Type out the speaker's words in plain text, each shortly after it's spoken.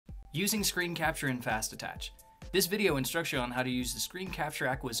Using screen capture in FastAttach. This video instructs you on how to use the screen capture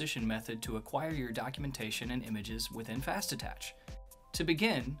acquisition method to acquire your documentation and images within FastAttach. To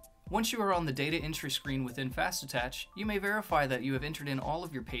begin, once you are on the data entry screen within FastAttach, you may verify that you have entered in all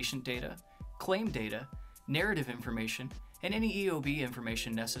of your patient data, claim data, narrative information, and any EOB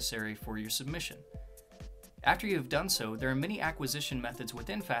information necessary for your submission. After you have done so, there are many acquisition methods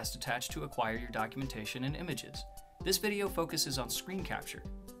within FastAttach to acquire your documentation and images. This video focuses on screen capture.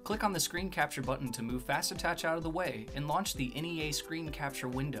 Click on the screen capture button to move FastAttach out of the way and launch the NEA screen capture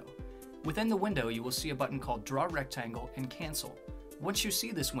window. Within the window, you will see a button called Draw Rectangle and Cancel. Once you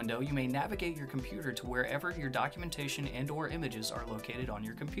see this window, you may navigate your computer to wherever your documentation and/or images are located on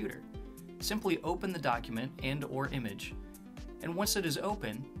your computer. Simply open the document and/or image, and once it is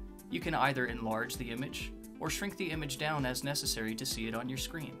open, you can either enlarge the image or shrink the image down as necessary to see it on your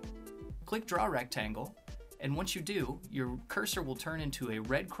screen. Click Draw Rectangle, and once you do, your cursor will turn into a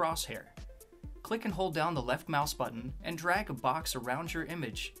red crosshair. Click and hold down the left mouse button and drag a box around your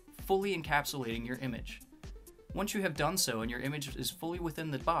image, fully encapsulating your image. Once you have done so and your image is fully within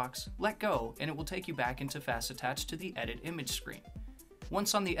the box, let go and it will take you back into FastAttach to the Edit Image screen.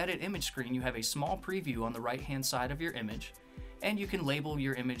 Once on the Edit Image screen, you have a small preview on the right-hand side of your image, and you can label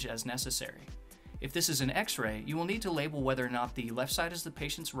your image as necessary. If this is an X-ray, you will need to label whether or not the left side is the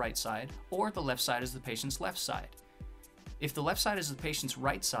patient's right side or the left side is the patient's left side. If the left side is the patient's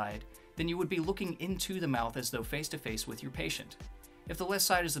right side, then you would be looking into the mouth as though face-to-face with your patient. If the left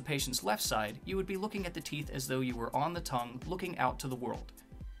side is the patient's left side, you would be looking at the teeth as though you were on the tongue looking out to the world.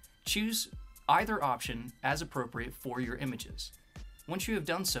 Choose either option as appropriate for your images. Once you have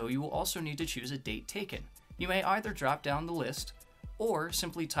done so, you will also need to choose a date taken. You may either drop down the list or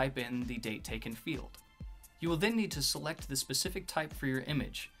simply type in the date taken field. You will then need to select the specific type for your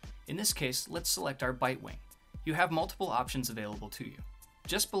image. In this case, let's select our bite wing. You have multiple options available to you.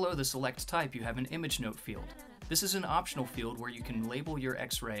 Just below the select type, you have an image note field. This is an optional field where you can label your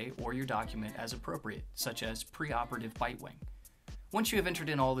X-ray or your document as appropriate, such as preoperative bite wing. Once you have entered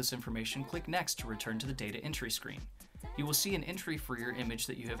in all this information, click Next to return to the data entry screen. You will see an entry for your image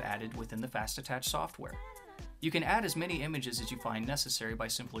that you have added within the FastAttach software. You can add as many images as you find necessary by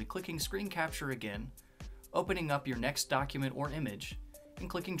simply clicking Screen Capture again, opening up your next document or image, and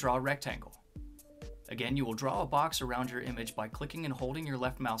clicking Draw Rectangle. Again, you will draw a box around your image by clicking and holding your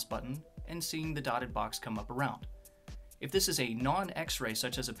left mouse button and seeing the dotted box come up around. If this is a non-X-ray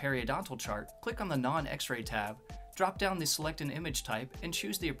such as a periodontal chart, click on the Non-X-ray tab, drop down the Select an Image type, and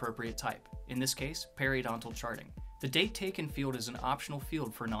choose the appropriate type, in this case, periodontal charting. The date taken field is an optional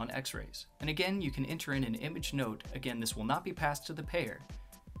field for non-X-rays, and again you can enter in an image note. Again, this will not be passed to the payer.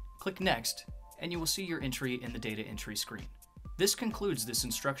 Click Next, and you will see your entry in the data entry screen. This concludes this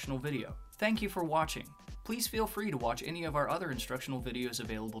instructional video. Thank you for watching. Please feel free to watch any of our other instructional videos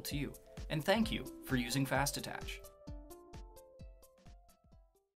available to you, and thank you for using FastAttach.